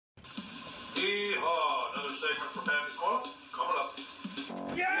Yeehaw! Another segment for Pappy's Corner coming up.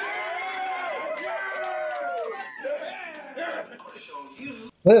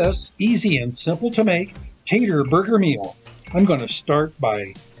 This easy and simple to make tater burger meal. I'm going to start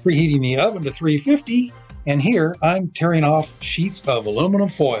by preheating the oven to 350, and here I'm tearing off sheets of aluminum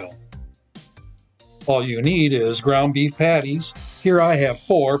foil. All you need is ground beef patties. Here I have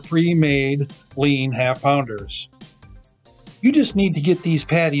 4 pre-made lean half-pounders. You just need to get these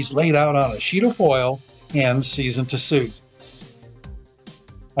patties laid out on a sheet of foil and seasoned to suit.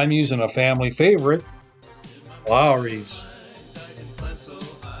 I'm using a family favorite, Lowry's.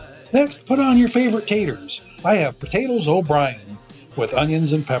 Next, put on your favorite taters. I have potatoes O'Brien with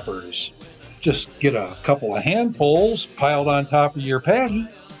onions and peppers. Just get a couple of handfuls piled on top of your patty,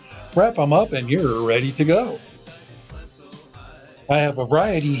 wrap them up, and you're ready to go. I have a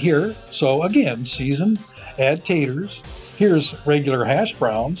variety here, so again, season, add taters. Here's regular hash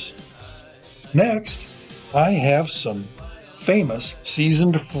browns. Next, I have some famous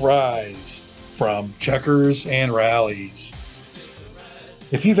seasoned fries from Checkers and Rally's.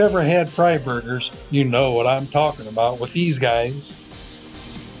 If you've ever had fry burgers, you know what I'm talking about with these guys.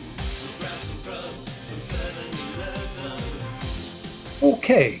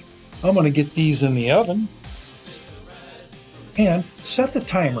 Okay, I'm going to get these in the oven and set the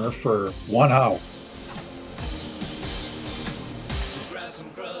timer for 1 hour.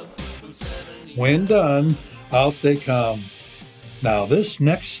 When done, out they come. Now this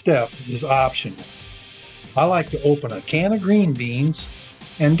next step is optional. I like to open a can of green beans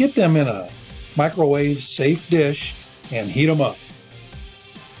and get them in a microwave safe dish and heat them up.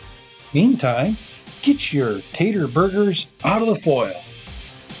 Meantime, get your tater burgers out of the foil.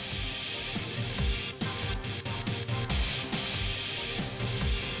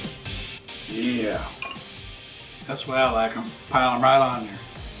 Yeah, that's the way I like them. Pile them right on there.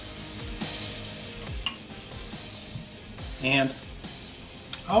 And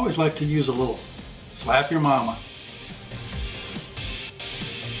I always like to use a little slap your mama.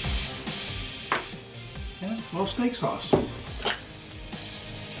 And a little steak sauce.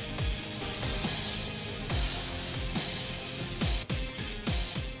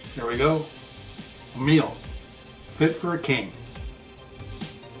 There we go. A meal fit for a king.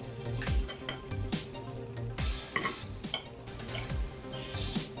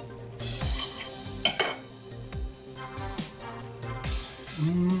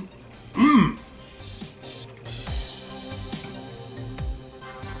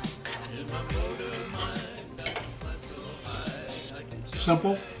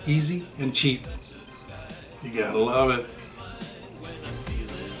 Simple, easy, and cheap. You gotta love it.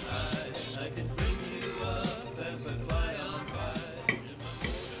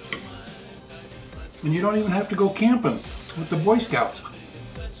 And you don't even have to go camping with the Boy Scouts.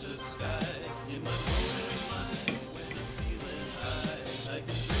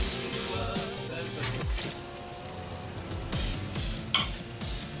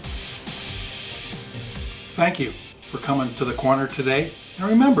 Thank you for coming to the corner today. And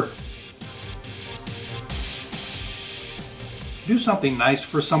remember, do something nice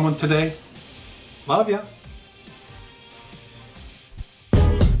for someone today. Love ya.